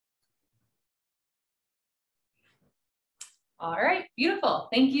All right, beautiful.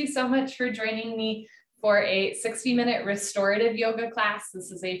 Thank you so much for joining me for a 60-minute restorative yoga class. This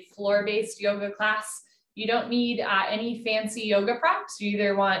is a floor-based yoga class. You don't need any fancy yoga props. You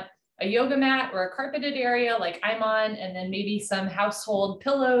either want a yoga mat or a carpeted area like I'm on, and then maybe some household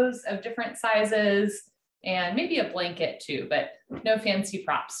pillows of different sizes, and maybe a blanket too, but no fancy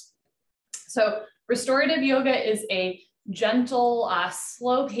props. So restorative yoga is a gentle,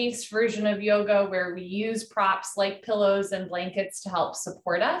 slow-paced version of yoga where we use props like pillows and blankets to help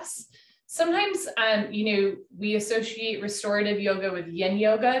support us. Sometimes, we associate restorative yoga with yin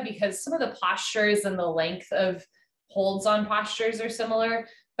yoga because some of the postures and the length of holds on postures are similar.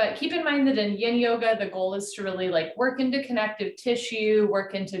 But keep in mind that in yin yoga, the goal is to really work into connective tissue,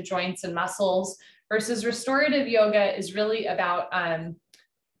 work into joints and muscles, versus restorative yoga is really about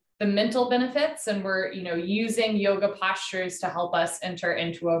the mental benefits, and we're using yoga postures to help us enter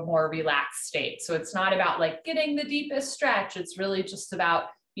into a more relaxed state. So it's not about getting the deepest stretch. It's really just about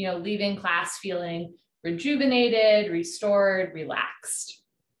leaving class feeling rejuvenated, restored, relaxed.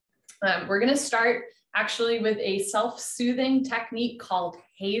 We're going to start actually with a self-soothing technique called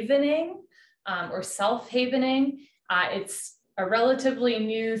havening or self-havening. It's a relatively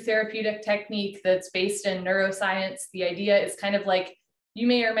new therapeutic technique that's based in neuroscience. The idea is kind of you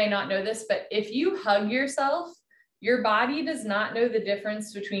may or may not know this, but if you hug yourself, your body does not know the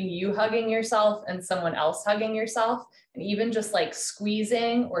difference between you hugging yourself and someone else hugging yourself. And even just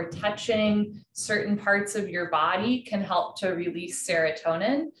squeezing or touching certain parts of your body can help to release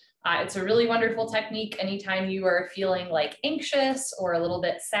serotonin. It's a really wonderful technique. Anytime you are feeling anxious or a little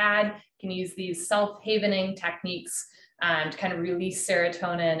bit sad, you can use these self-havening techniques to kind of release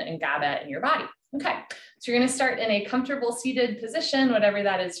serotonin and GABA in your body. Okay, so you're going to start in a comfortable seated position, whatever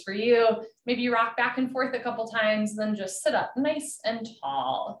that is for you. Maybe you rock back and forth a couple times, then just sit up nice and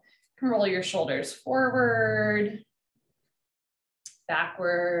tall. You can roll your shoulders forward,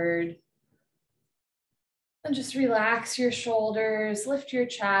 backward, and just relax your shoulders, lift your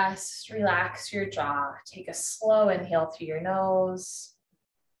chest, relax your jaw. Take a slow inhale through your nose,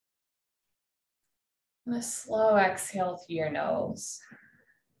 and a slow exhale through your nose.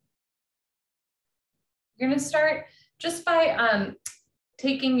 You're going to start just by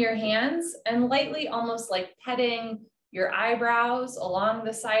taking your hands and lightly, almost petting your eyebrows along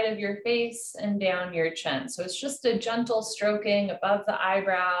the side of your face and down your chin. So it's just a gentle stroking above the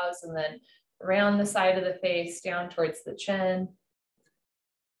eyebrows and then around the side of the face, down towards the chin.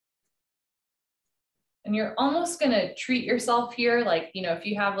 And you're almost going to treat yourself here, if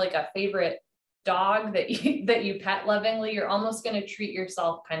you have a favorite dog that you pet lovingly, you're almost going to treat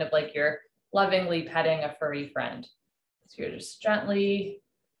yourself kind of like you're lovingly petting a furry friend. So you're just gently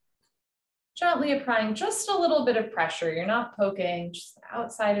applying just a little bit of pressure. You're not poking, just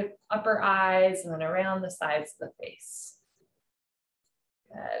outside of upper eyes and then around the sides of the face.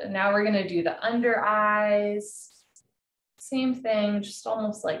 Good. And now we're going to do the under eyes. Same thing, just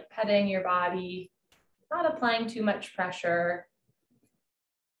almost petting your body, not applying too much pressure.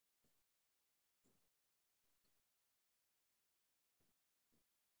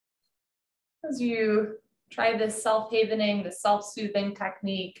 As you try this self-havening, the self-soothing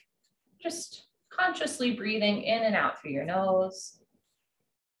technique, just consciously breathing in and out through your nose.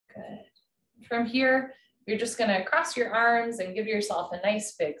 Good. From here, you're just going to cross your arms and give yourself a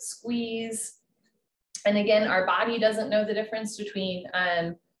nice big squeeze. And again, our body doesn't know the difference between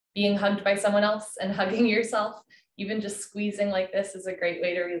being hugged by someone else and hugging yourself. Even just squeezing like this is a great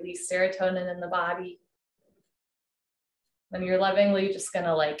way to release serotonin in the body. And you're lovingly just going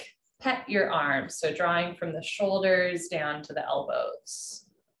to pet your arms, so drawing from the shoulders down to the elbows.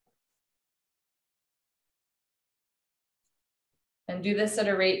 And do this at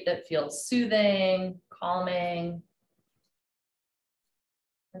a rate that feels soothing, calming,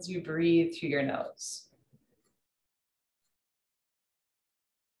 as you breathe through your nose.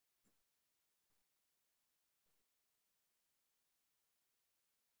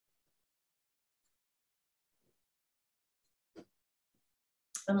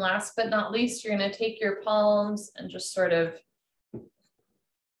 And last but not least, you're going to take your palms and just sort of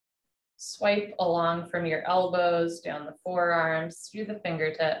swipe along from your elbows, down the forearms, through the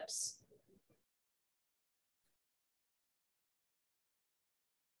fingertips.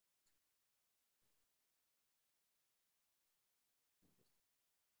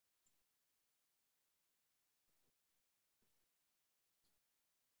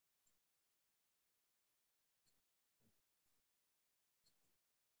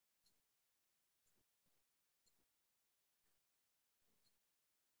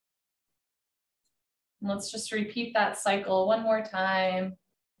 Let's just repeat that cycle one more time.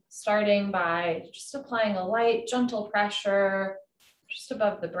 starting by just applying a light, gentle pressure just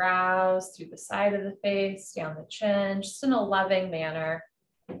above the brows, through the side of the face, down the chin, just in a loving manner.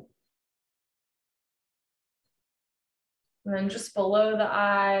 And then just below the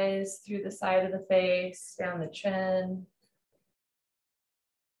eyes, through the side of the face, down the chin.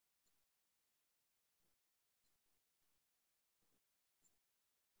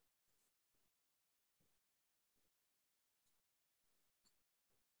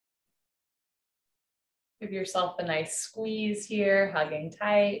 Give yourself a nice squeeze here, hugging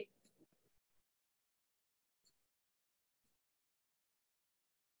tight.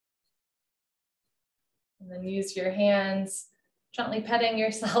 And then use your hands, gently petting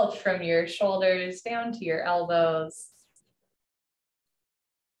yourself from your shoulders down to your elbows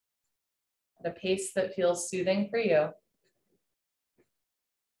at a pace that feels soothing for you.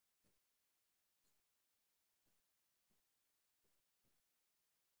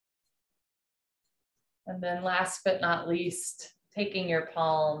 And then last but not least, taking your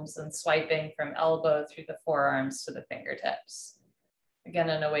palms and swiping from elbow through the forearms to the fingertips. Again,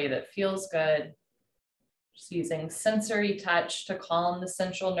 in a way that feels good. Just using sensory touch to calm the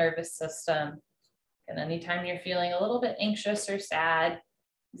central nervous system. And anytime you're feeling a little bit anxious or sad,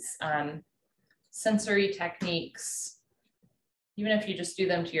 sensory techniques, even if you just do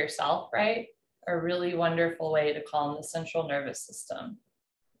them to yourself, right, are a really wonderful way to calm the central nervous system.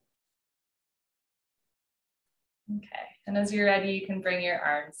 Okay, and as you're ready, you can bring your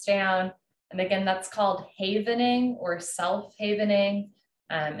arms down. And again, that's called havening or self-havening.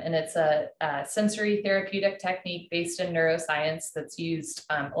 And it's a sensory therapeutic technique based in neuroscience that's used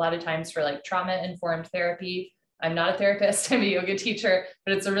a lot of times for like trauma-informed therapy. I'm not a therapist, I'm a yoga teacher,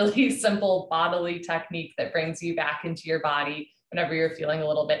 but it's a really simple bodily technique that brings you back into your body whenever you're feeling a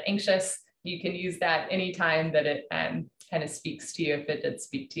little bit anxious. You can use that anytime that it kind of speaks to you, if it did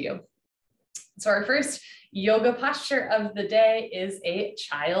speak to you. So our first yoga posture of the day is a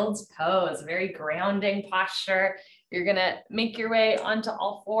child's pose, a very grounding posture. You're gonna make your way onto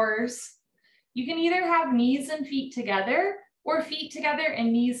all fours. You can either have knees and feet together or feet together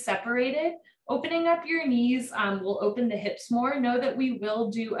and knees separated. Opening up your knees will open the hips more. Know that we will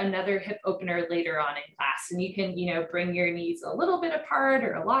do another hip opener later on in class, and you can, bring your knees a little bit apart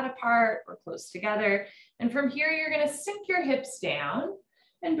or a lot apart or close together. And from here, you're gonna sink your hips down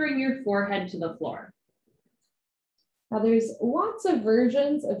and bring your forehead to the floor. Now there's lots of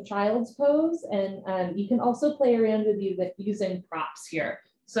versions of child's pose, and you can also play around with using props here.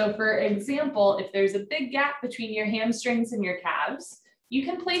 So for example, if there's a big gap between your hamstrings and your calves, you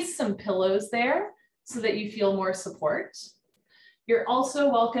can place some pillows there so that you feel more support. You're also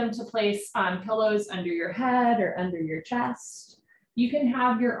welcome to place pillows under your head or under your chest. You can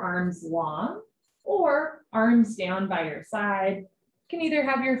have your arms long or arms down by your side. You can either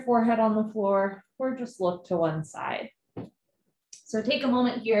have your forehead on the floor or just look to one side. So take a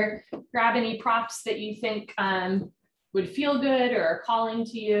moment here, grab any props that you think would feel good or are calling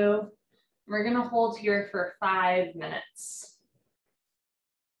to you. We're gonna hold here for 5 minutes.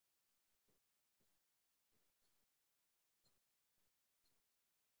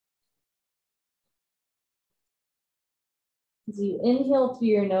 As you inhale through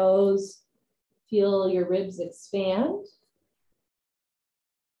your nose, feel your ribs expand.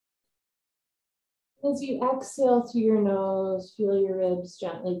 As you exhale through your nose, feel your ribs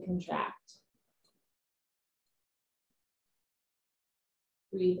gently contract.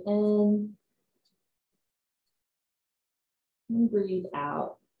 Breathe in and breathe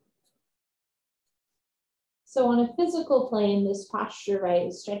out. So on a physical plane, this posture, right,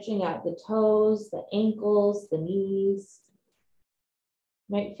 is stretching out the toes, the ankles, the knees.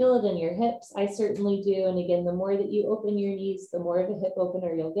 You might feel it in your hips. I certainly do. And again, the more that you open your knees, the more of a hip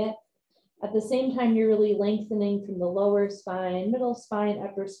opener you'll get. At the same time, you're really lengthening from the lower spine, middle spine,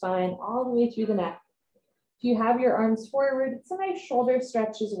 upper spine, all the way through the neck. If you have your arms forward, it's a nice shoulder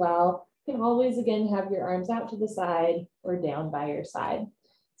stretch as well. You can always, again, have your arms out to the side or down by your side.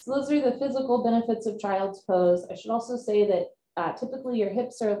 So those are the physical benefits of child's pose. I should also say that typically your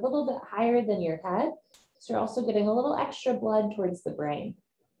hips are a little bit higher than your head. So you're also getting a little extra blood towards the brain.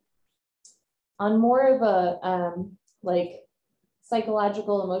 On more of a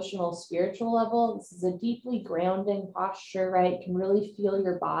psychological, emotional, spiritual level, this is a deeply grounding posture, right? You can really feel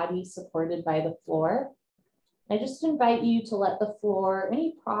your body supported by the floor. I just invite you to let the floor,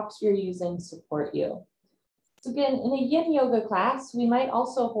 any props you're using, support you. So again, in a yin yoga class, we might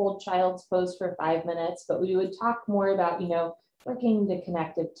also hold child's pose for 5 minutes, but we would talk more about, working the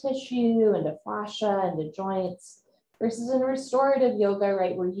connective tissue and the fascia and the joints, versus in restorative yoga,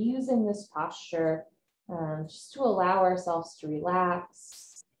 right? We're using this posture just to allow ourselves to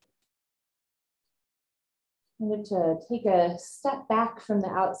relax, I'm going to take a step back from the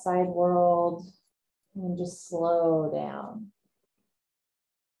outside world and just slow down.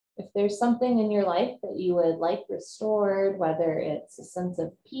 If there's something in your life that you would like restored, whether it's a sense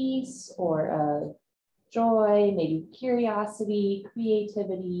of peace or of joy, maybe curiosity,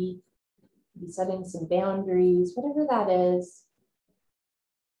 creativity, maybe setting some boundaries, whatever that is,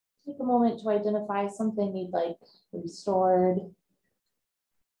 take a moment to identify something you'd like restored.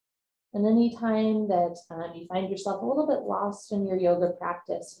 And anytime that you find yourself a little bit lost in your yoga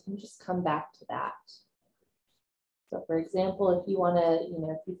practice, you can just come back to that. So for example, if you want to,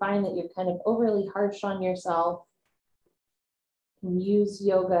 if you find that you're kind of overly harsh on yourself, you can use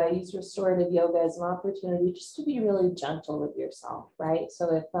yoga, use restorative yoga as an opportunity just to be really gentle with yourself, right?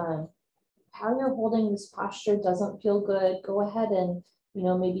 So if how you're holding this posture doesn't feel good, go ahead and,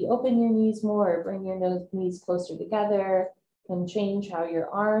 maybe open your knees more or bring your knees closer together, and change how your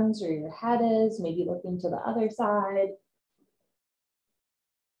arms or your head is, maybe looking to the other side.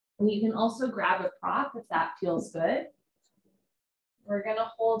 And you can also grab a prop if that feels good. We're going to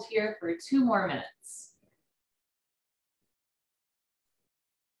hold here for 2 more minutes.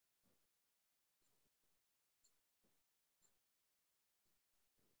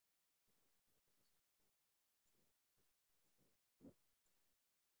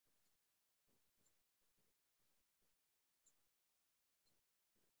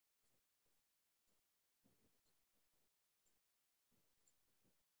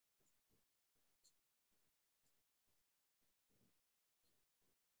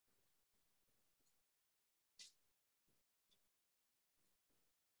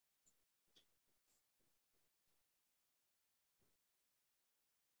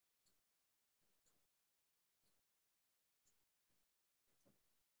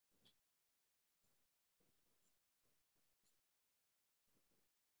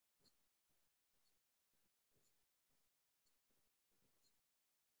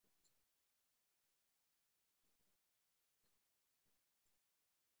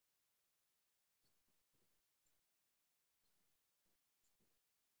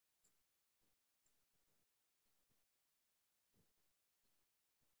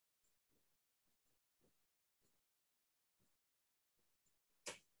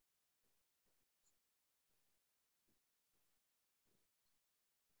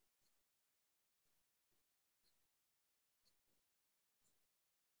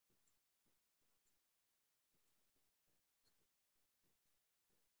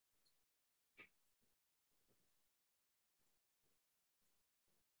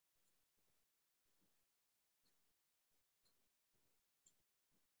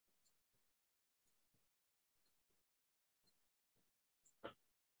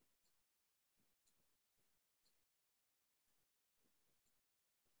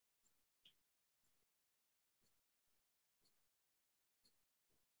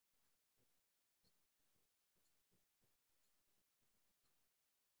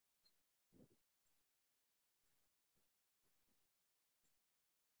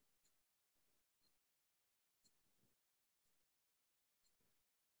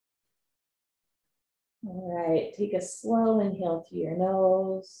 All right, take a slow inhale through your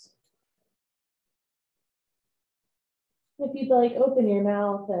nose. If you'd like, open your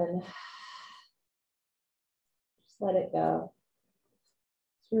mouth and just let it go.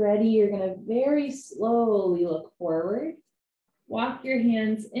 If you're ready, you're going to very slowly look forward. Walk your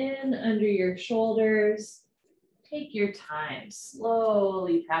hands in under your shoulders. Take your time.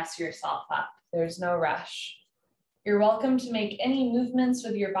 Slowly press yourself up. There's no rush. You're welcome to make any movements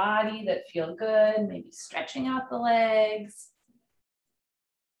with your body that feel good, maybe stretching out the legs.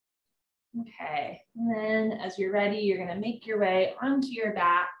 Okay, and then as you're ready, you're going to make your way onto your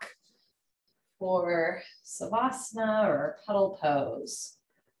back for Savasana or puddle pose.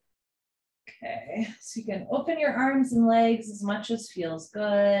 Okay, so you can open your arms and legs as much as feels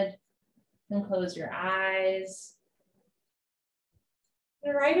good, and close your eyes.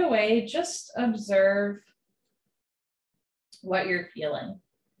 And right away, just observe what you're feeling.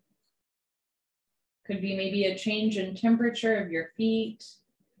 Could be maybe a change in temperature of your feet,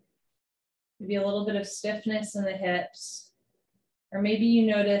 maybe a little bit of stiffness in the hips, or maybe you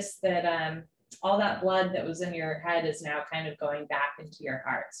notice that all that blood that was in your head is now kind of going back into your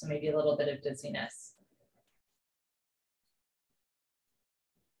heart, so maybe a little bit of dizziness.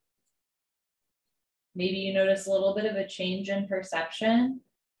 Maybe you notice a little bit of a change in perception,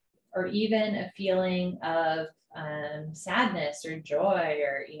 or even a feeling of sadness or joy,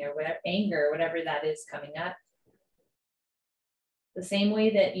 or whatever, anger, whatever that is coming up. The same way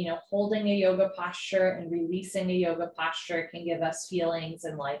that holding a yoga posture and releasing a yoga posture can give us feelings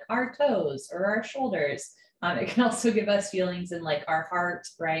in like our toes or our shoulders. It can also give us feelings in like our heart,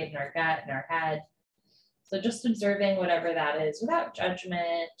 right, in our gut, in our head. So just observing whatever that is without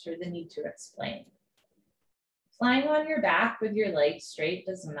judgment or the need to explain. Lying on your back with your legs straight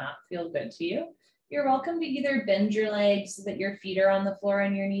does not feel good to you. You're welcome to either bend your legs so that your feet are on the floor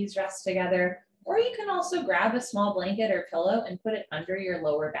and your knees rest together, or you can also grab a small blanket or pillow and put it under your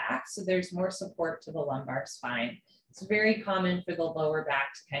lower back so there's more support to the lumbar spine. It's very common for the lower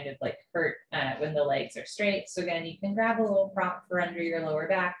back to kind of like hurt when the legs are straight. So again, you can grab a little prop for under your lower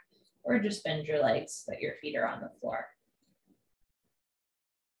back or just bend your legs so that your feet are on the floor.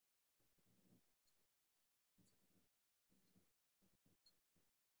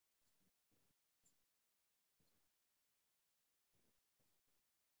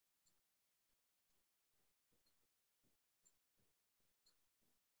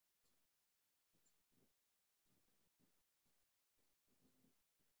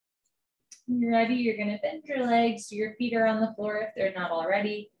 When you're ready, you're going to bend your legs so your feet are on the floor if they're not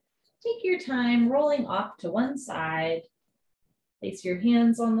already. Take your time rolling off to one side. Place your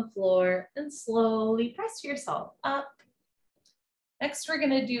hands on the floor and slowly press yourself up. Next, we're going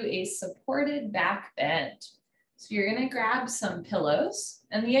to do a supported back bend. So you're going to grab some pillows.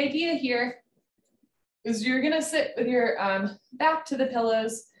 And the idea here is you're going to sit with your back to the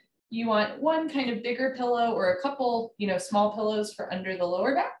pillows. You want one kind of bigger pillow or a couple, small pillows for under the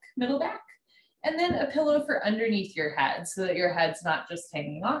lower back, middle back, and then a pillow for underneath your head so that your head's not just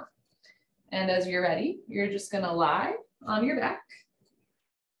hanging off. And as you're ready, you're just going to lie on your back.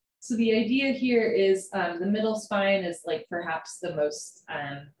 So the idea here is the middle spine is like perhaps the most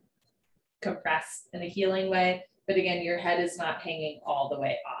compressed in a healing way. But again, your head is not hanging all the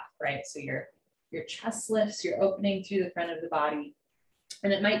way off, right? So your chest lifts, you're opening through the front of the body.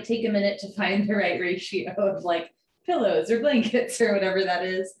 And it might take a minute to find the right ratio of like pillows or blankets or whatever that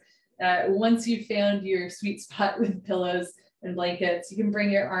is. Once you've found your sweet spot with pillows and blankets, you can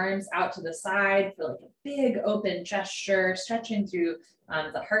bring your arms out to the side for like a big open gesture, stretching through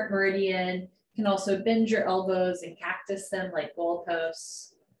the heart meridian. You can also bend your elbows and cactus them like goalposts.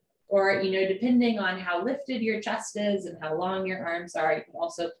 Or, depending on how lifted your chest is and how long your arms are, you can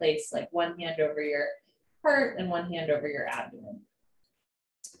also place like one hand over your heart and one hand over your abdomen.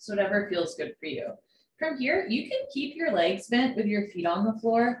 So whatever feels good for you. From here, you can keep your legs bent with your feet on the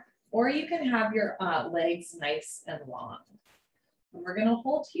floor, or you can have your legs nice and long. And we're going to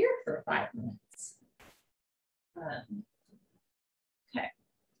hold here for 5 minutes. Okay,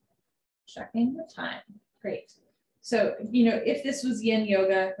 checking the time. Great. So, if this was yin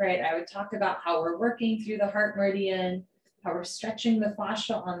yoga, right, I would talk about how we're working through the heart meridian, how we're stretching the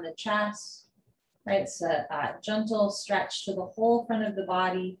fascia on the chest, right? It's a gentle stretch to the whole front of the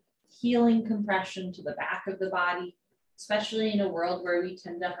body, healing compression to the back of the body, especially in a world where we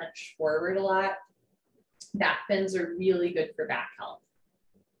tend to hunch forward a lot. Back bends are really good for back health.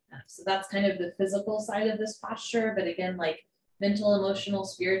 So that's kind of the physical side of this posture, but again, like mental, emotional,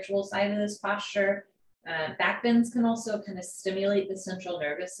 spiritual side of this posture. Back bends can also kind of stimulate the central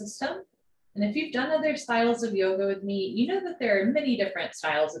nervous system. And if you've done other styles of yoga with me, you know that there are many different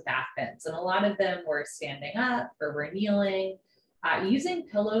styles of back bends, and a lot of them we're standing up or we're kneeling. Using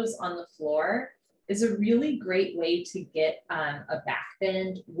pillows on the floor is a really great way to get a back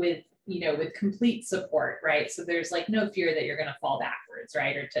bend with complete support, right? So there's like no fear that you're going to fall backwards,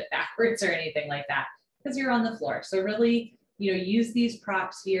 right? Or tip backwards or anything like that because you're on the floor. So really, use these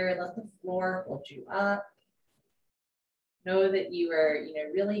props here, let the floor hold you up. Know that you are,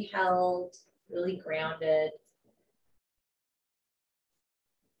 really held, really grounded.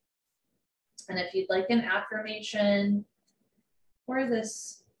 And if you'd like an affirmation for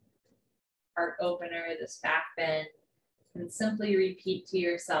this heart opener, this back bend, and simply repeat to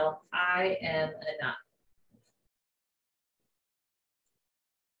yourself, I am enough.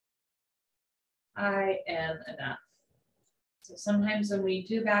 I am enough. So sometimes when we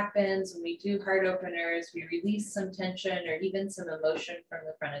do back bends, when we do heart openers, we release some tension or even some emotion from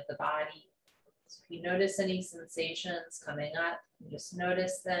the front of the body. So if you notice any sensations coming up, just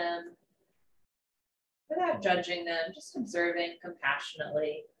notice them without judging them, just observing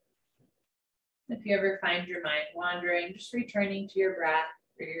compassionately. If you ever find your mind wandering, just returning to your breath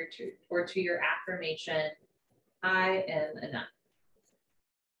or to your affirmation, I am enough.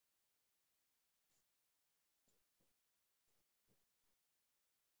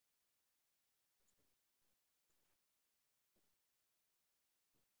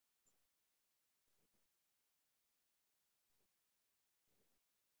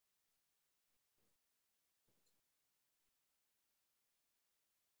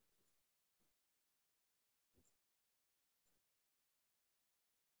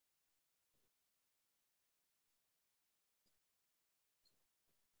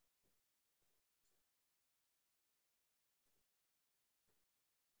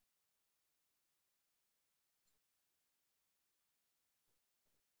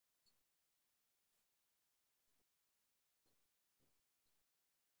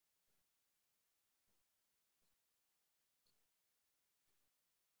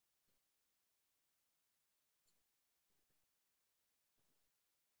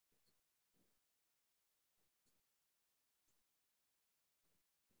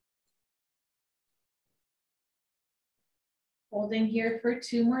 Holding here for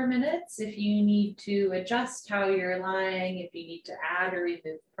 2 more minutes. If you need to adjust how you're lying, if you need to add or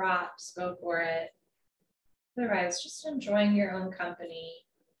remove props, go for it. Otherwise, just enjoying your own company.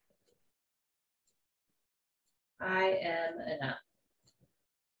 I am enough.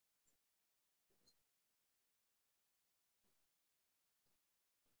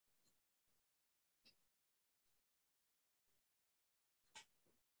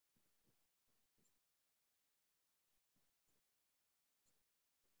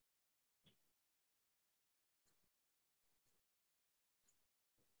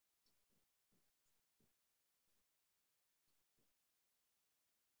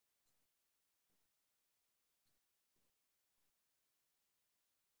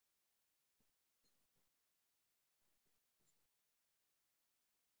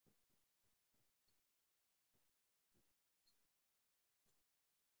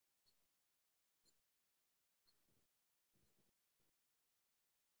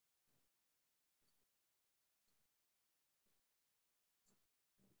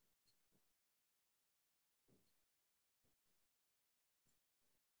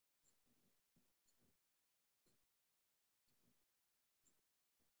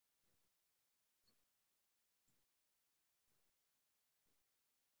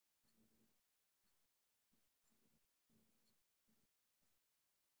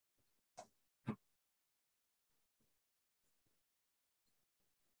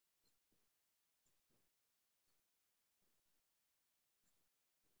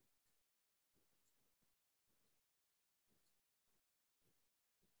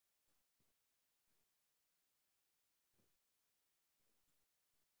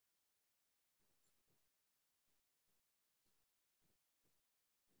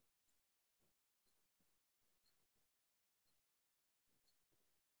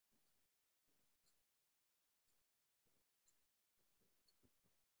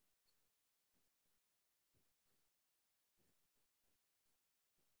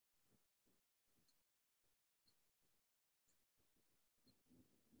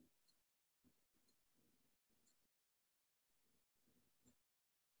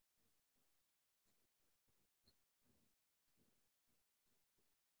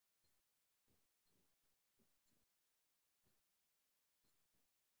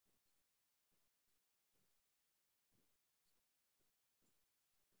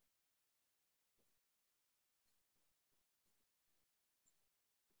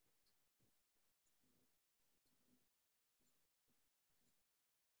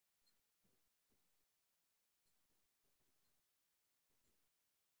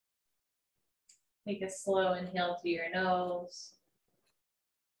 Take a slow inhale through your nose.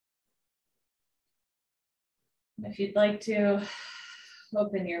 If you'd like to,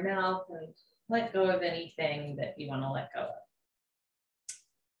 open your mouth and let go of anything that you want to let go of.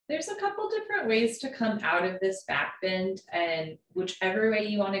 There's a couple different ways to come out of this back bend, and whichever way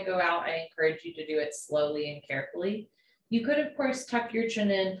you want to go out, I encourage you to do it slowly and carefully. You could, of course, tuck your chin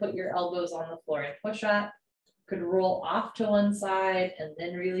in, put your elbows on the floor and push up. Could roll off to one side and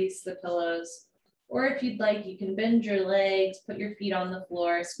then release the pillows. Or if you'd like, you can bend your legs, put your feet on the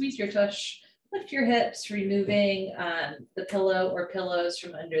floor, squeeze your tush, lift your hips, removing the pillow or pillows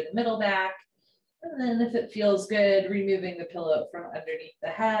from under the middle back. And then if it feels good, removing the pillow from underneath the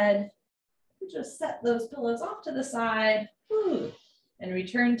head. Just set those pillows off to the side and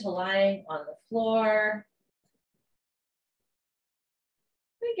return to lying on the floor.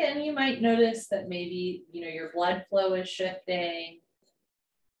 Again, you might notice that maybe, your blood flow is shifting.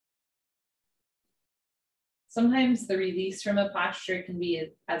 Sometimes the release from a posture can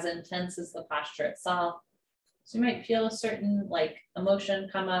be as intense as the posture itself. So you might feel a certain emotion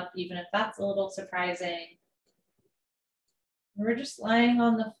come up, even if that's a little surprising. And we're just lying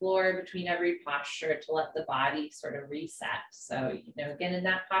on the floor between every posture to let the body sort of reset. So, again, in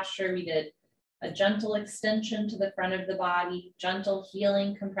that posture, we did a gentle extension to the front of the body, gentle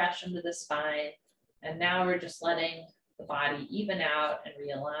healing compression to the spine. And now we're just letting the body even out and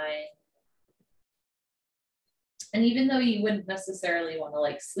realign. And even though you wouldn't necessarily want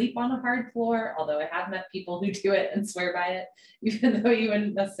to sleep on a hard floor, although I have met people who do it and swear by it, even though you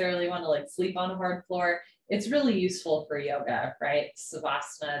wouldn't necessarily want to sleep on a hard floor, it's really useful for yoga, right?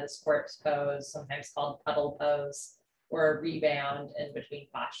 Savasana, this corpse pose, sometimes called puddle pose, or a rebound in between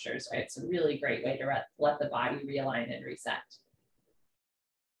postures, right? It's a really great way to let the body realign and reset.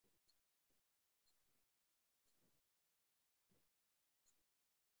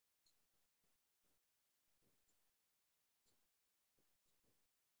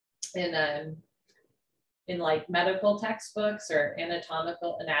 In medical textbooks or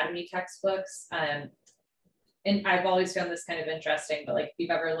anatomy textbooks, and I've always found this kind of interesting, but like if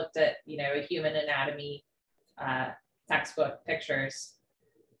you've ever looked at, you know, a human anatomy textbook pictures,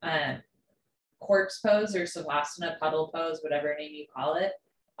 corpse pose or savasana, puddle pose, whatever name you call it,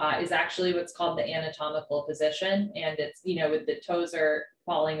 is actually what's called the anatomical position. And it's, you know, with the toes are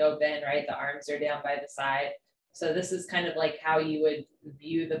falling open, right? The arms are down by the side. So this is kind of like how you would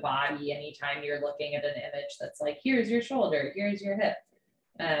view the body anytime you're looking at an image that's like, here's your shoulder, here's your hip.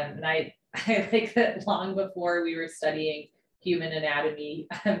 And I like that long before we were studying human anatomy,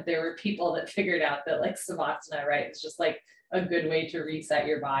 there were people that figured out that like savasana, right, it's just like a good way to reset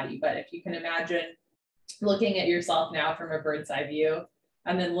your body. But if you can imagine looking at yourself now from a bird's eye view,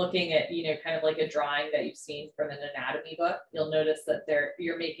 and then looking at, you know, kind of like a drawing that you've seen from an anatomy book, you'll notice that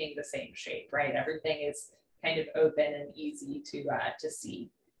you're making the same shape, right? Everything is kind of open and easy to see.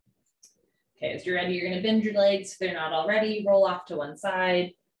 Okay, as you're ready, you're gonna bend your legs if they're not already, roll off to one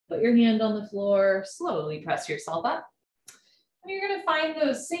side, put your hand on the floor, slowly press yourself up. And you're gonna find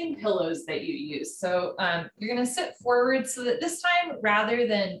those same pillows that you use. So you're gonna sit forward so that this time, rather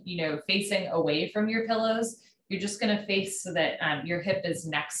than, you know, facing away from your pillows, you're just gonna face so that your hip is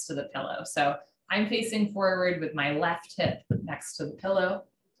next to the pillow. So I'm facing forward with my left hip next to the pillow,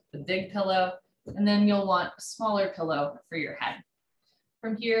 the big pillow, and then you'll want a smaller pillow for your head.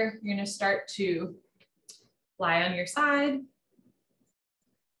 From here, you're gonna start to lie on your side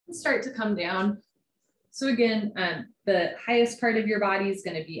and start to come down. So again, the highest part of your body is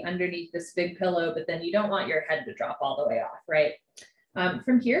gonna be underneath this big pillow, but then you don't want your head to drop all the way off, right?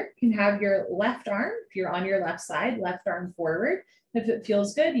 From here, you can have your left arm, if you're on your left side, left arm forward. If it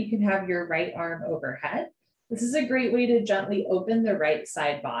feels good, you can have your right arm overhead. This is a great way to gently open the right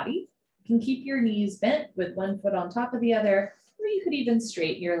side body. You can keep your knees bent with one foot on top of the other, or you could even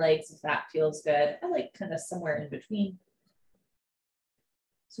straighten your legs if that feels good. I like kind of somewhere in between.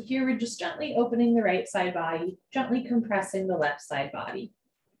 So here we're just gently opening the right side body, gently compressing the left side body.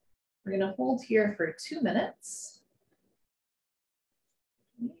 We're gonna hold here for 2 minutes.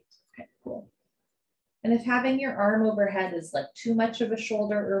 Okay, cool. And if having your arm overhead is like too much of a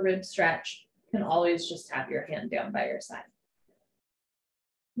shoulder or rib stretch, you can always just have your hand down by your side.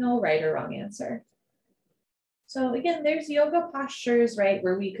 No right or wrong answer. So again, there's yoga postures, right,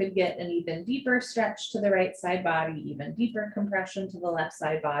 where we could get an even deeper stretch to the right side body, even deeper compression to the left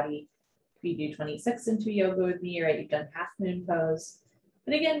side body. If you do 26 into yoga with me, right, you've done half moon pose.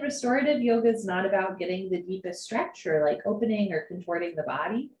 But again, restorative yoga is not about getting the deepest stretch or like opening or contorting the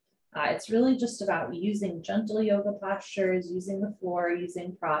body. It's really just about using gentle yoga postures, using the floor,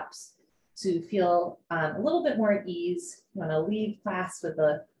 using props to feel a little bit more at ease. You want to leave class with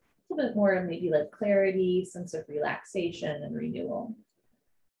a little bit more maybe like clarity, sense of relaxation and renewal.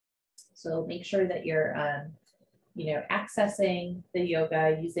 So make sure that you're you know, accessing the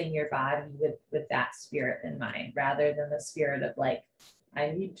yoga, using your body with that spirit in mind, rather than the spirit of like,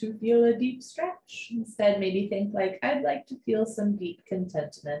 I need to feel a deep stretch. Instead, maybe think like, I'd like to feel some deep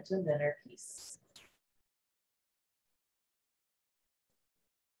contentment and inner peace.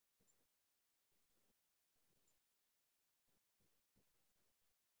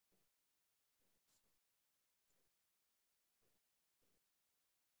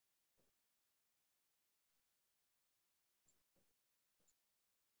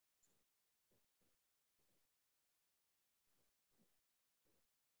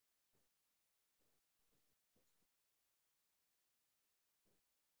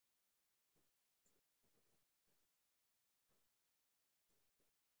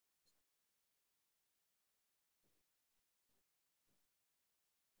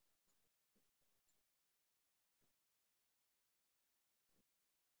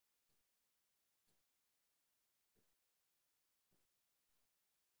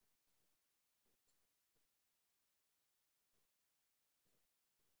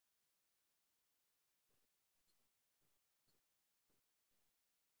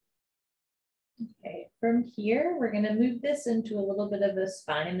 Okay, from here, we're going to move this into a little bit of a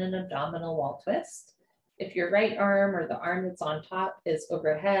spine and abdominal wall twist. If your right arm or the arm that's on top is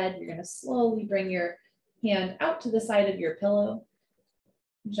overhead, you're going to slowly bring your hand out to the side of your pillow.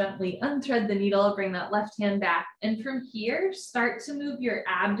 Gently unthread the needle, bring that left hand back. And from here, start to move your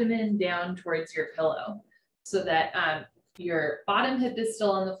abdomen down towards your pillow so that your bottom hip is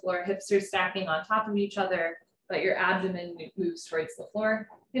still on the floor, hips are stacking on top of each other, but your abdomen moves towards the floor.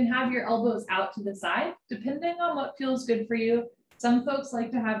 You can have your elbows out to the side, depending on what feels good for you. Some folks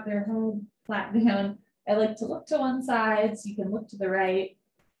like to have their head flat down. I like to look to one side, so you can look to the right.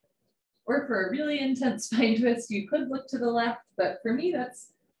 Or for a really intense spine twist, you could look to the left, but for me, that's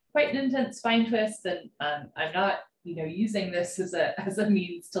quite an intense spine twist, and I'm not, you know, using this as a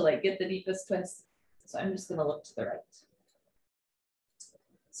means to like get the deepest twist. So I'm just gonna look to the right.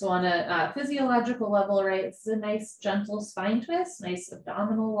 So on a physiological level, right, it's a nice gentle spine twist, nice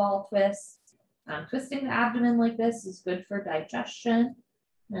abdominal wall twist. Twisting the abdomen like this is good for digestion.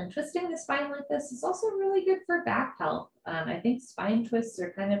 And twisting the spine like this is also really good for back health. I think spine twists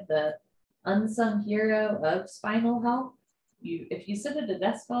are kind of the unsung hero of spinal health. If you sit at a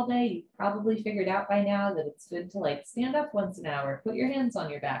desk all day, you've probably figured out by now that it's good to like stand up once an hour, put your hands on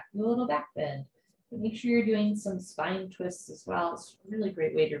your back, do a little back bend. But make sure you're doing some spine twists as well. It's a really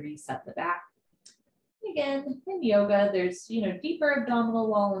great way to reset the back. Again, in yoga, there's deeper abdominal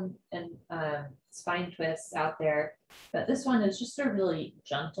wall and spine twists out there, but this one is just a really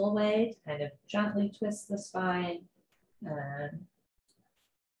gentle way to kind of gently twist the spine,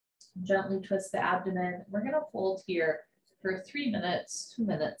 gently twist the abdomen. We're going to hold here for 3 minutes, 2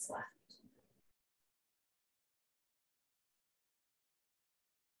 minutes left.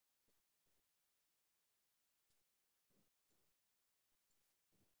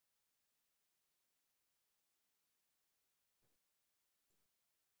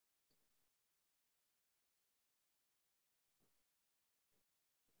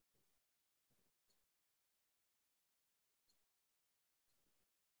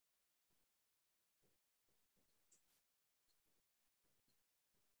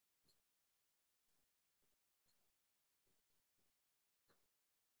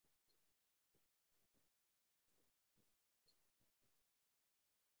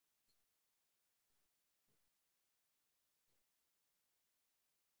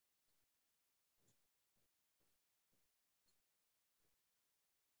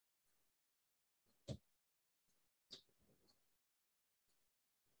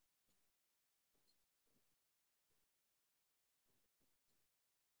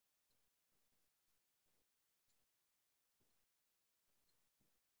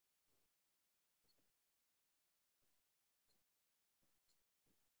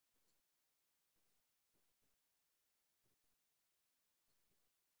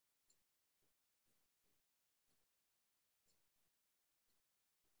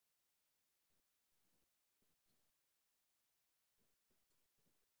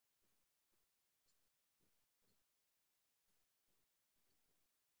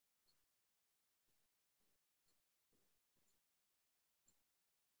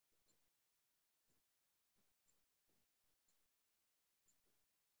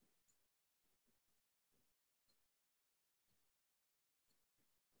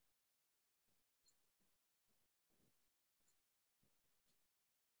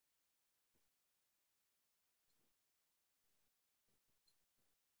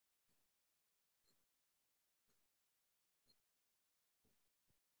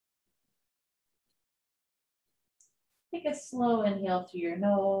 Take a slow inhale through your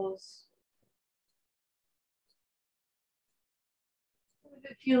nose. If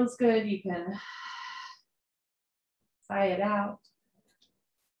it feels good, you can sigh it out.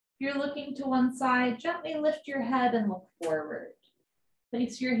 If you're looking to one side, gently lift your head and look forward.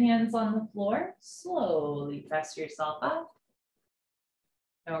 Place your hands on the floor. Slowly press yourself up.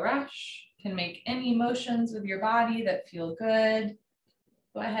 No rush. You can make any motions with your body that feel good.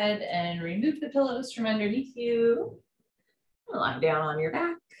 Go ahead and remove the pillows from underneath you. Lie down on your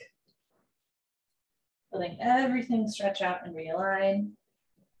back. Letting everything stretch out and realign.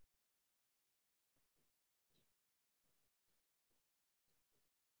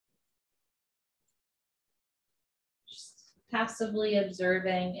 Just passively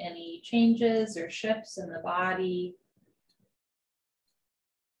observing any changes or shifts in the body.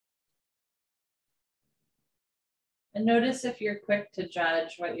 And notice if you're quick to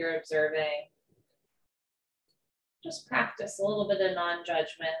judge what you're observing. Just practice a little bit of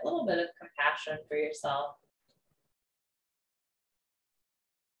non-judgment, a little bit of compassion for yourself.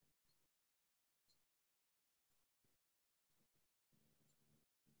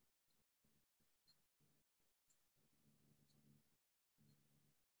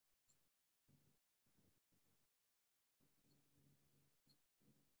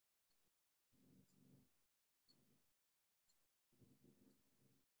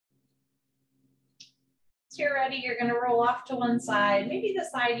 Once you're ready, you're going to roll off to one side, maybe the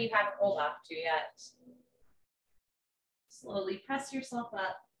side you haven't rolled off to yet. Slowly press yourself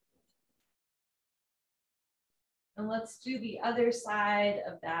up. And let's do the other side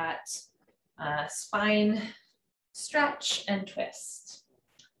of that spine stretch and twist.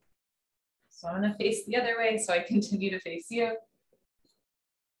 So I'm going to face the other way so I continue to face you.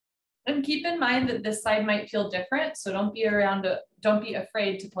 And keep in mind that this side might feel different, so don't be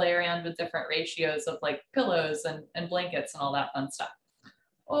afraid to play around with different ratios of like pillows and blankets and all that fun stuff.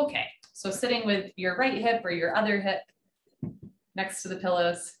 Okay, so sitting with your right hip or your other hip next to the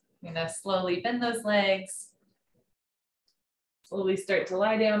pillows, you're gonna slowly bend those legs. Slowly start to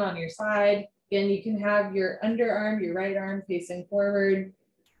lie down on your side. Again, you can have your underarm, your right arm facing forward,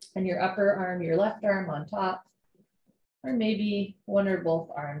 and your upper arm, your left arm on top, or maybe one or both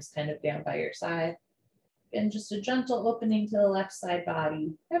arms kind of down by your side. And just a gentle opening to the left side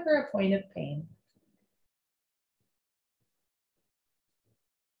body, never a point of pain.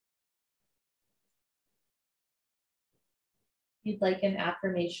 If you'd like an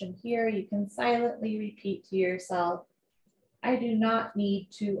affirmation here, you can silently repeat to yourself, I do not need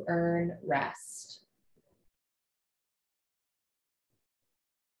to earn rest.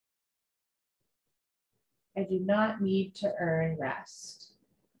 I do not need to earn rest.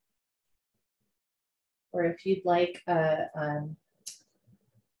 Or if you'd like a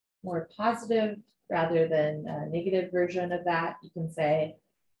more positive rather than a negative version of that, you can say,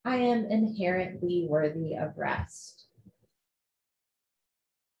 I am inherently worthy of rest.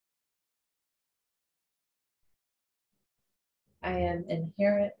 I am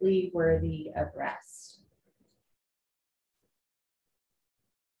inherently worthy of rest.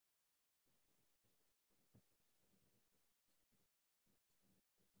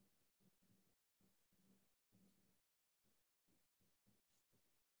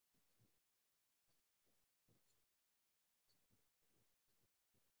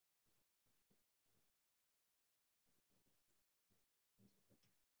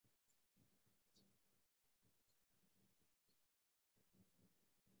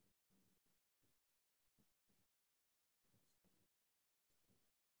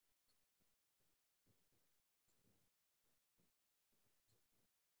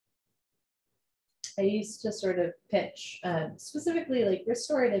 I used to sort of pitch specifically like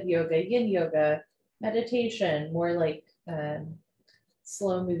restorative yoga, yin yoga, meditation, more like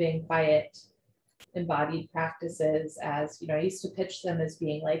slow moving, quiet, embodied practices as, I used to pitch them as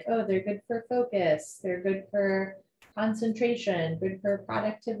being like, oh, they're good for focus, they're good for concentration, good for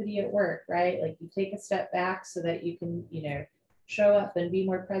productivity at work, right? Like you take a step back so that you can, show up and be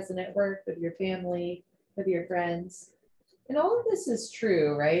more present at work with your family, with your friends. And all of this is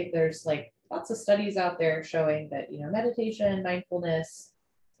true, right? There's like lots of studies out there showing that, meditation, mindfulness,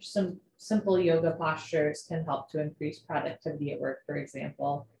 some simple yoga postures can help to increase productivity at work, for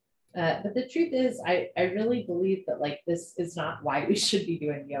example. But the truth is, I really believe that like this is not why we should be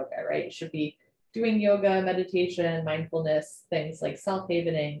doing yoga, right? You should be doing yoga, meditation, mindfulness, things like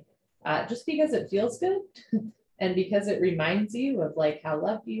self-havening, just because it feels good and because it reminds you of like how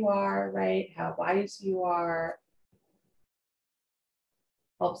loved you are, right? How wise you are,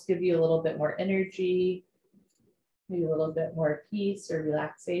 helps give you a little bit more energy, maybe a little bit more peace or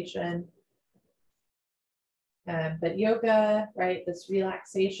relaxation. But yoga, right, this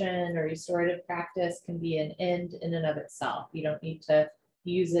relaxation or restorative practice can be an end in and of itself. You don't need to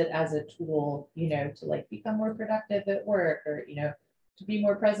use it as a tool, to like become more productive at work or, to be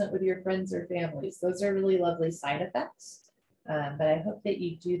more present with your friends or families. Those are really lovely side effects. But I hope that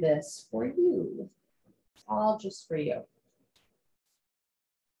you do this for you, all just for you.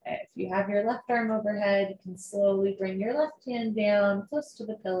 If you have your left arm overhead, you can slowly bring your left hand down close to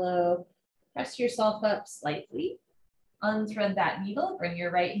the pillow. Press yourself up slightly. Unthread that needle. Bring your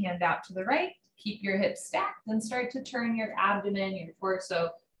right hand out to the right. Keep your hips stacked and start to turn your abdomen, your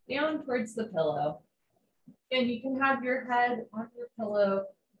torso down towards the pillow. And you can have your head on your pillow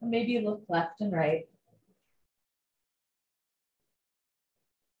and maybe look left and right.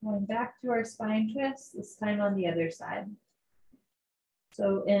 Going back to our spine twist, this time on the other side.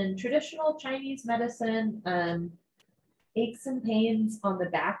 So in traditional Chinese medicine, aches and pains on the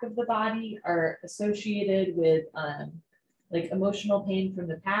back of the body are associated with like emotional pain from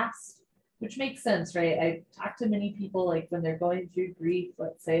the past, which makes sense, right? I talked to many people like when they're going through grief,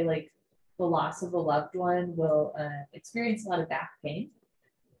 let's say like the loss of a loved one will experience a lot of back pain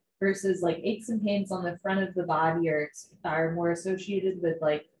versus like aches and pains on the front of the body are more associated with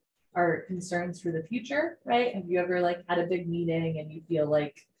like our concerns for the future, right? Have you ever like had a big meeting and you feel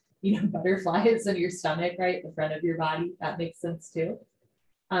like, butterflies in your stomach, right? The front of your body, that makes sense too.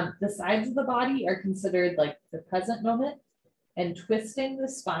 The sides of the body are considered like the present moment, and twisting the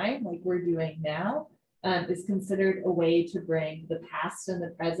spine like we're doing now is considered a way to bring the past and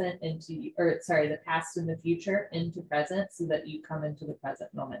the present the past and the future into present so that you come into the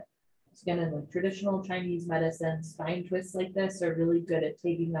present moment. So again, in like traditional Chinese medicine, spine twists like this are really good at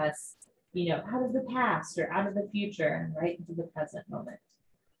taking us, out of the past or out of the future and right into the present moment.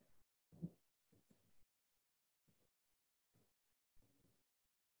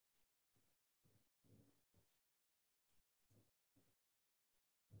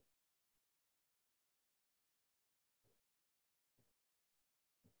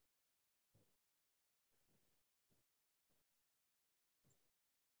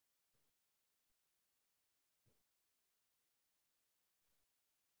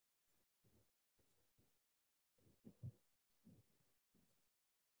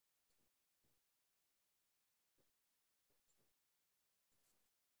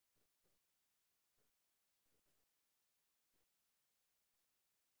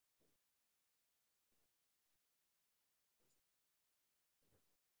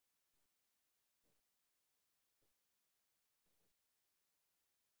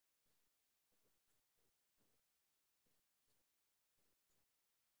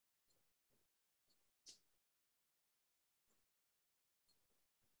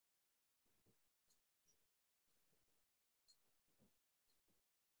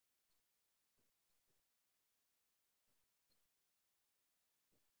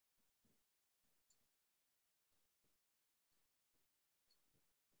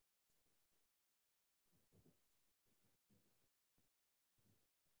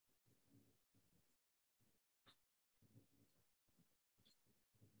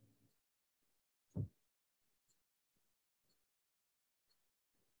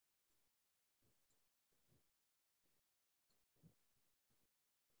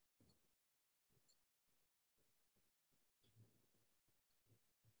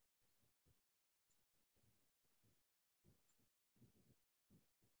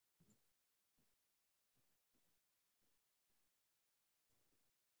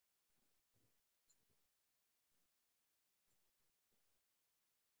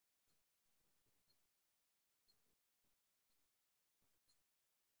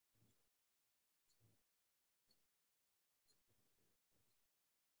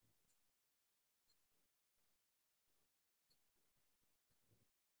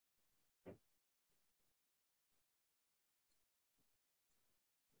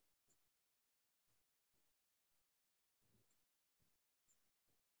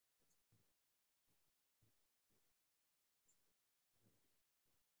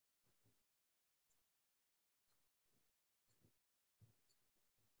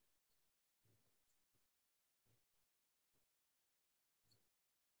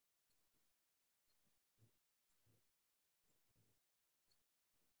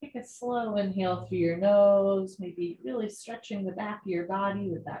 Take a slow inhale through your nose, maybe really stretching the back of your body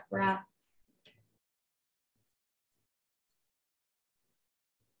with that breath.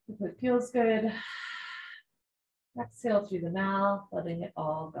 If it feels good, exhale through the mouth, letting it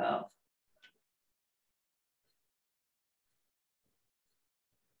all go.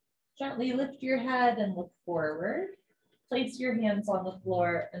 Gently lift your head and look forward. Place your hands on the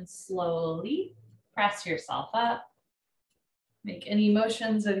floor and slowly press yourself up. Make any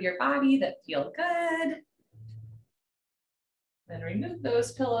motions of your body that feel good. Then remove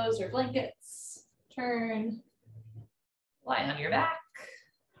those pillows or blankets. Turn, lie on your back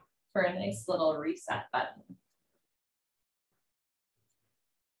for a nice little reset button.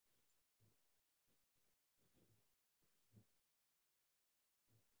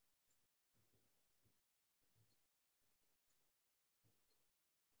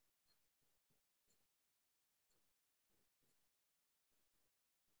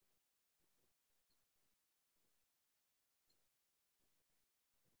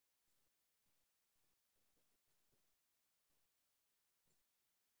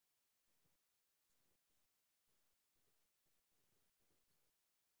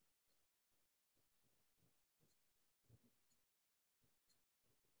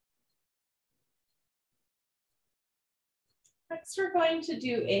 Next, we're going to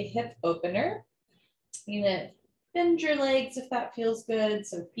do a hip opener. You're gonna bend your legs if that feels good,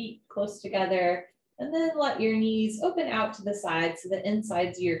 so feet close together, and then let your knees open out to the side so the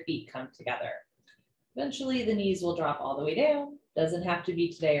insides of your feet come together. Eventually, the knees will drop all the way down. Doesn't have to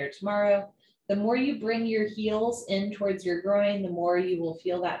be today or tomorrow. The more you bring your heels in towards your groin, the more you will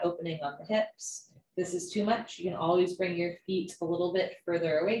feel that opening on the hips. If this is too much, you can always bring your feet a little bit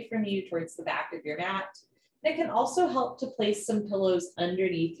further away from you towards the back of your mat. It can also help to place some pillows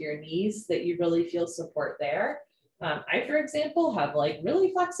underneath your knees that you really feel support there. I, for example, have like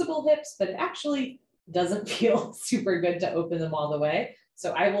really flexible hips, but it actually doesn't feel super good to open them all the way.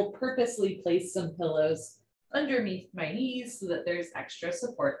 So I will purposely place some pillows underneath my knees so that there's extra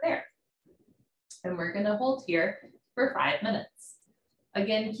support there. And we're gonna hold here for 5 minutes.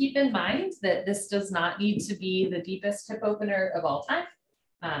 Again, keep in mind that this does not need to be the deepest hip opener of all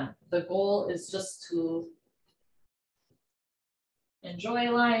time. The goal is just to enjoy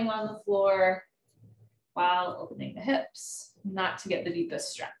lying on the floor while opening the hips, not to get the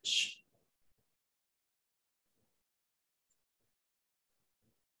deepest stretch.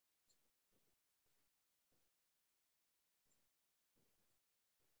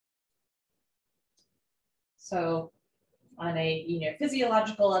 So on a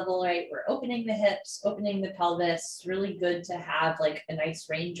physiological level, right, we're opening the hips, opening the pelvis. Really good to have like a nice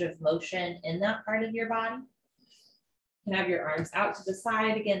range of motion in that part of your body. You can have your arms out to the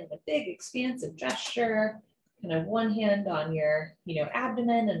side, again, a big expansive gesture. Kind of one hand on your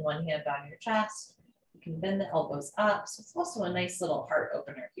abdomen and one hand on your chest. You can bend the elbows up. So it's also a nice little heart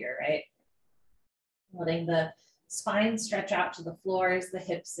opener here, right? Letting the spine stretch out to the floor as the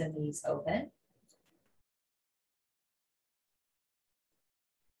hips and knees open.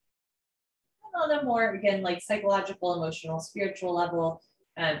 On a more, again, like psychological, emotional, spiritual level,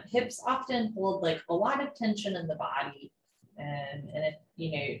 hips often hold like a lot of tension in the body. And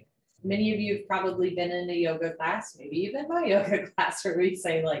if, many of you have probably been in a yoga class, maybe even my yoga class, where we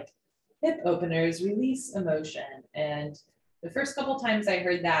say like hip openers release emotion. And the first couple times I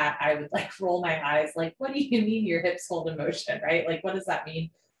heard that, I would like roll my eyes, like, what do you mean your hips hold emotion, right? Like, what does that mean?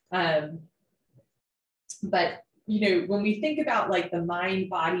 But when we think about like the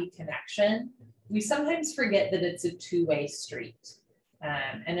mind-body connection, we sometimes forget that it's a two-way street.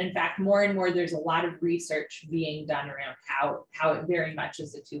 And in fact, more and more, there's a lot of research being done around how it very much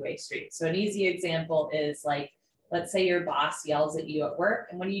is a two-way street. So an easy example is like, let's say your boss yells at you at work,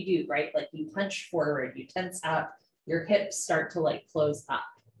 and what do, right? Like you punch forward, you tense up, your hips start to like close up.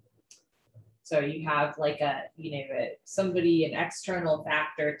 So you have like somebody, an external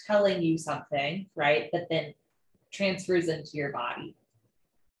factor telling you something, right? That then transfers into your body.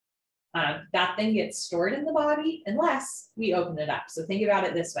 That thing gets stored in the body unless we open it up. So think about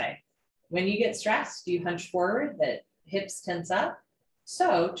it this way. When you get stressed, you hunch forward, the hips tense up.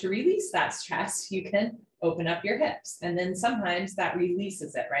 So to release that stress, you can open up your hips. And then sometimes that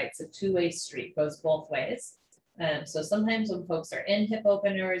releases it, right? It's a two-way street, goes both ways. So sometimes when folks are in hip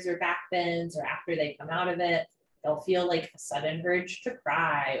openers or back bends or after they come out of it, they'll feel like a sudden urge to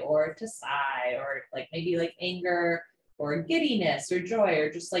cry or to sigh or like maybe like anger or giddiness or joy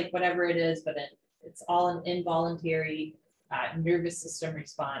or just like whatever it is, but it's all an involuntary nervous system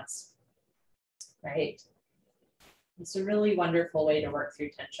response, right? It's a really wonderful way to work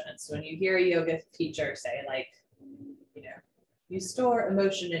through tension. So when you hear a yoga teacher say like, You store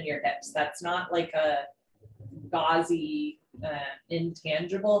emotion in your hips. That's not like a gauzy,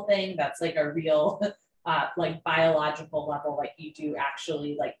 intangible thing. That's like a real, like biological level, like you do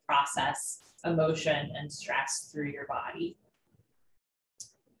actually like process emotion and stress through your body.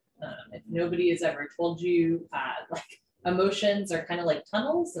 If nobody has ever told you, like emotions are kind of like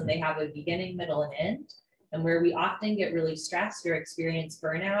tunnels and they have a beginning, middle, and end. And where we often get really stressed or experience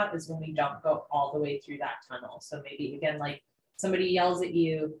burnout is when we don't go all the way through that tunnel. So maybe again, like somebody yells at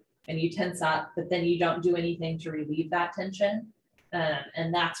you and you tense up, but then you don't do anything to relieve that tension.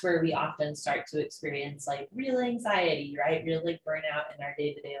 And that's where we often start to experience like real anxiety, right? Real like burnout in our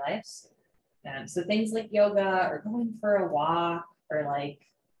day-to-day lives. So things like yoga or going for a walk or like,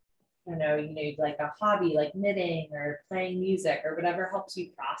 I don't know, you need like a hobby like knitting or playing music or whatever helps you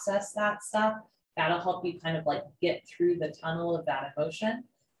process that stuff. That'll help you kind of like get through the tunnel of that emotion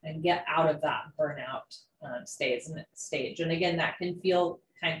and get out of that burnout stage. And again, that can feel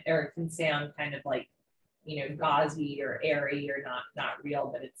kind or can sound kind of like, you know, gauzy or airy or not real,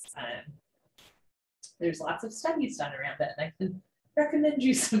 but it's there's lots of studies done around it, and I can recommend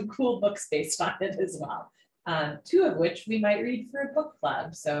you some cool books based on it as well. Two of which we might read for a book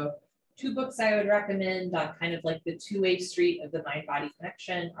club. So 2 books I would recommend on kind of like the two-way street of the mind-body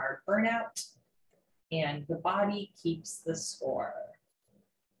connection are Burnout and The Body Keeps the Score.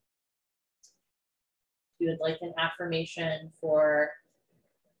 If you would like an affirmation for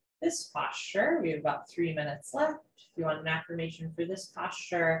this posture, we have about 3 minutes left. If you want an affirmation for this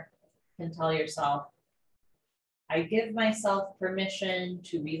posture, you can tell yourself, I give myself permission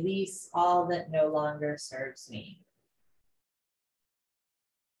to release all that no longer serves me.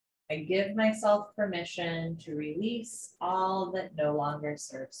 I give myself permission to release all that no longer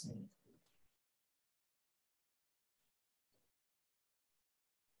serves me.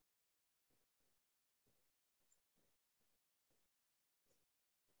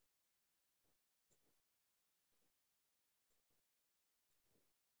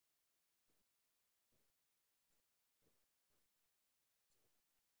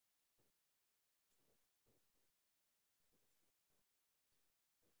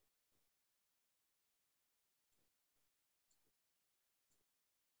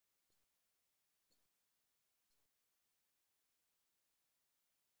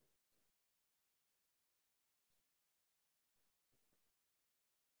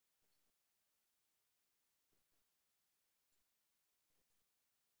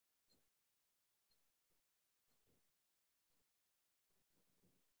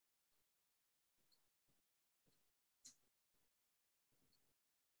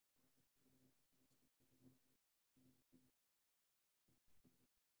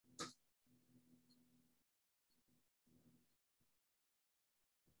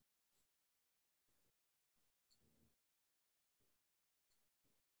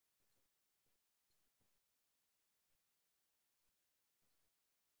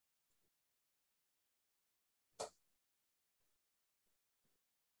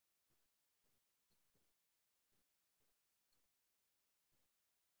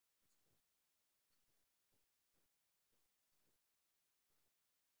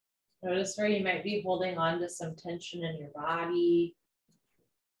 Notice where you might be holding on to some tension in your body.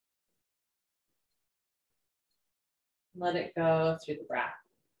 Let it go through the breath.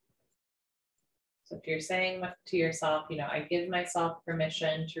 So if you're saying to yourself, you know, I give myself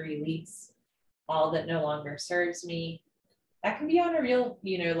permission to release all that no longer serves me, that can be on a real,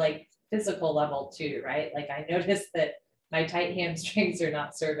 you know, like physical level too, right? Like I notice that my tight hamstrings are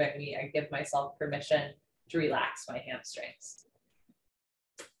not serving me. I give myself permission to relax my hamstrings.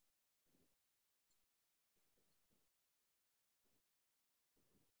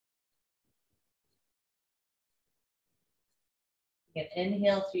 You can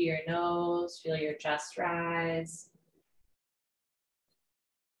inhale through your nose, feel your chest rise.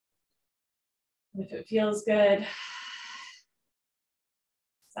 If it feels good,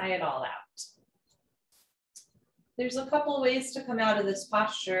 sigh it all out. There's a couple of ways to come out of this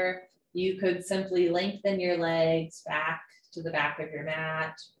posture. You could simply lengthen your legs back to the back of your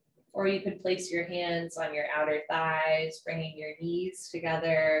mat, or you could place your hands on your outer thighs, bringing your knees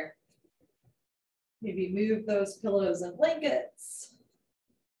together. Maybe move those pillows and blankets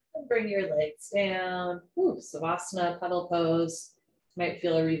and bring your legs down. Ooh, Savasana, puddle pose. Might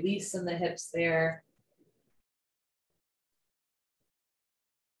feel a release in the hips there.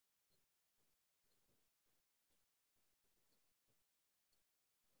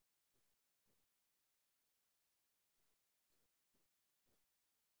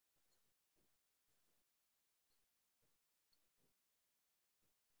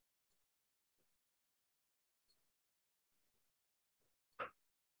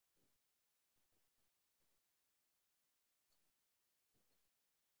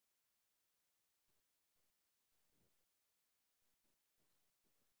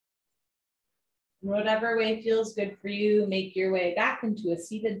 Whatever way feels good for you, make your way back into a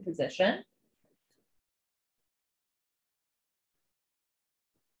seated position.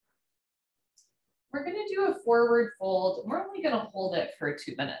 We're going to do a forward fold. We're only going to hold it for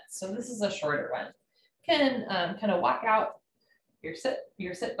 2 minutes. So this is a shorter one. Can kind of walk out your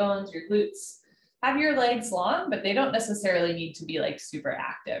sit bones, your glutes. Have your legs long, but they don't necessarily need to be like super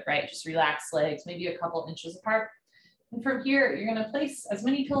active, right? Just relax legs, maybe a couple inches apart. And from here, you're going to place as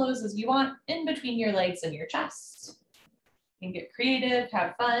many pillows as you want in between your legs and your chest. You can get creative,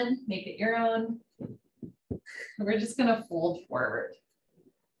 have fun, make it your own. We're just going to fold forward.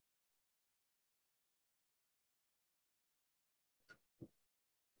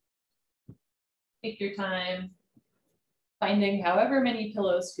 Take your time, finding however many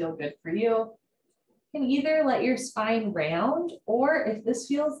pillows feel good for you. You can either let your spine round, or if this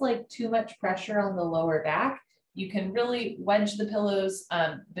feels like too much pressure on the lower back, you can really wedge the pillows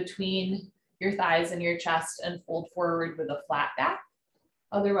between your thighs and your chest and fold forward with a flat back.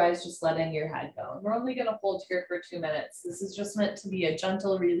 Otherwise, just letting your head go. And we're only going to hold here for 2 minutes. This is just meant to be a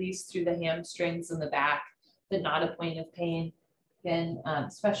gentle release through the hamstrings and the back, but not a point of pain. Again,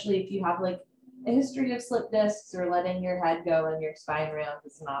 especially if you have like a history of slip discs or letting your head go and your spine round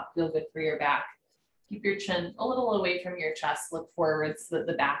does not feel good for your back. Keep your chin a little away from your chest, look forward so that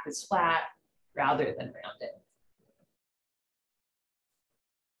the back is flat rather than rounded.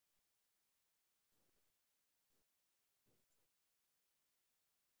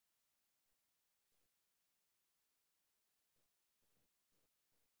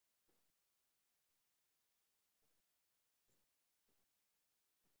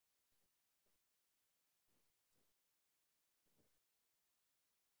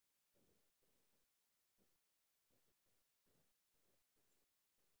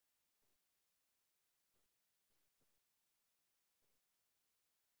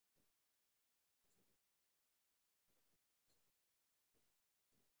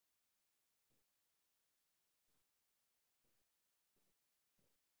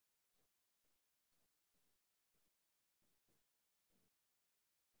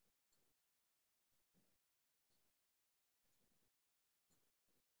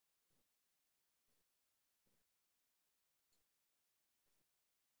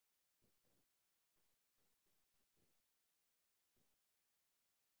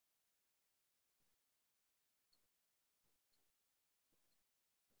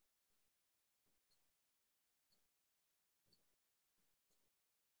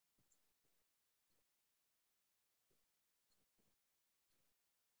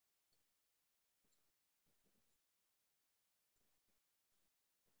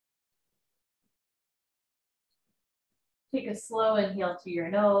 Take a slow inhale to your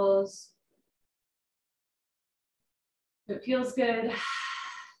nose. If it feels good,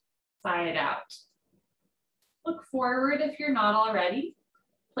 sigh it out. Look forward if you're not already.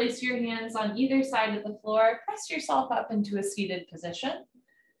 Place your hands on either side of the floor. Press yourself up into a seated position.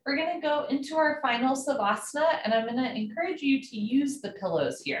 We're going to go into our final Savasana, and I'm going to encourage you to use the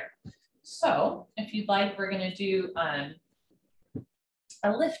pillows here. So if you'd like, we're going to do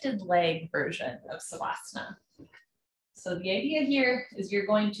a lifted leg version of Savasana. So the idea here is you're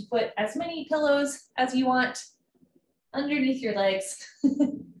going to put as many pillows as you want underneath your legs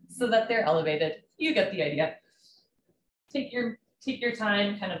so that they're elevated. You get the idea. Take your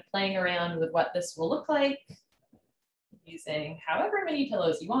time kind of playing around with what this will look like, using however many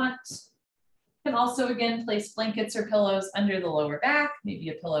pillows you want. You can also, again, place blankets or pillows under the lower back, maybe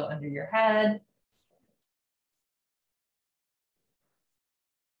a pillow under your head.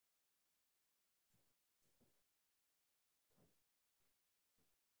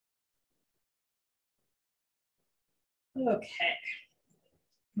 Okay.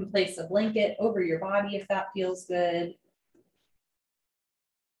 You can place a blanket over your body if that feels good.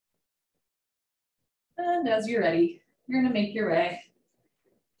 And as you're ready, you're going to make your way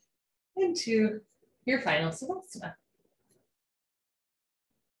into your final Savasana.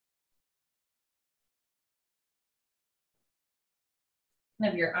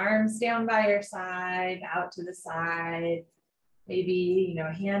 Have your arms down by your side, out to the side. Maybe,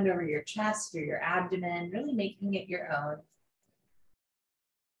 a hand over your chest or your abdomen, really making it your own.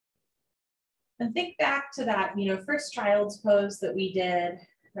 And think back to that, first child's pose that we did,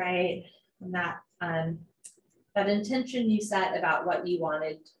 right? And that intention you set about what you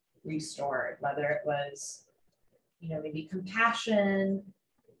wanted restored, whether it was, maybe compassion,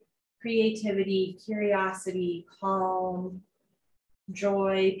 creativity, curiosity, calm,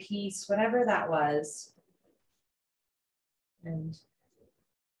 joy, peace, whatever that was. And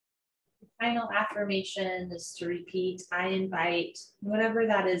final affirmation is to repeat, I invite whatever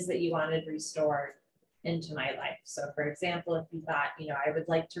that is that you wanted restored into my life. So for example, if you thought, I would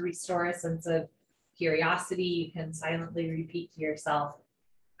like to restore a sense of curiosity, you can silently repeat to yourself,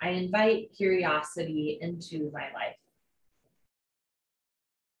 I invite curiosity into my life.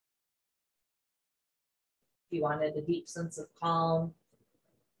 If you wanted a deep sense of calm,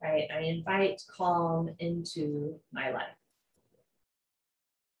 right? I invite calm into my life.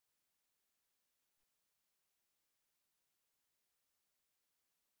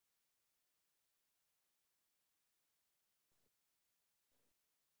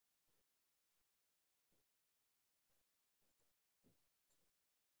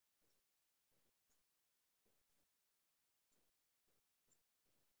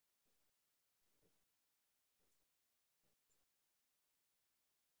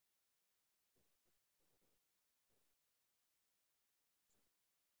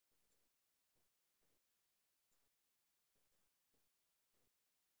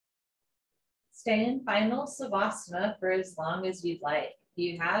 Stay in final Savasana for as long as you'd like.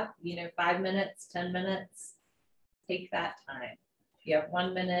 You have, 5 minutes, 10 minutes, take that time. If you have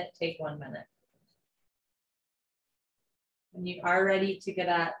 1 minute, take 1 minute. When you are ready to get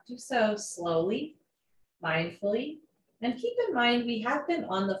up, do so slowly, mindfully, and keep in mind we have been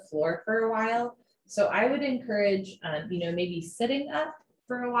on the floor for a while. So I would encourage, maybe sitting up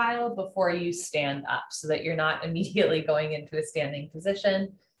for a while before you stand up so that you're not immediately going into a standing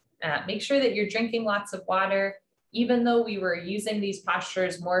position. Make sure that you're drinking lots of water. Even though we were using these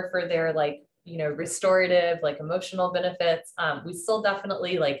postures more for their restorative, emotional benefits, we still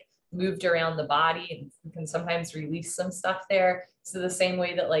definitely moved around the body and can sometimes release some stuff there. So the same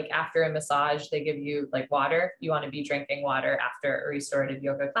way that after a massage, they give you water, you want to be drinking water after a restorative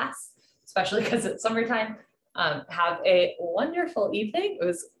yoga class, especially because it's summertime. Have a wonderful evening. It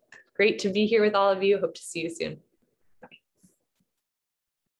was great to be here with all of you. Hope to see you soon.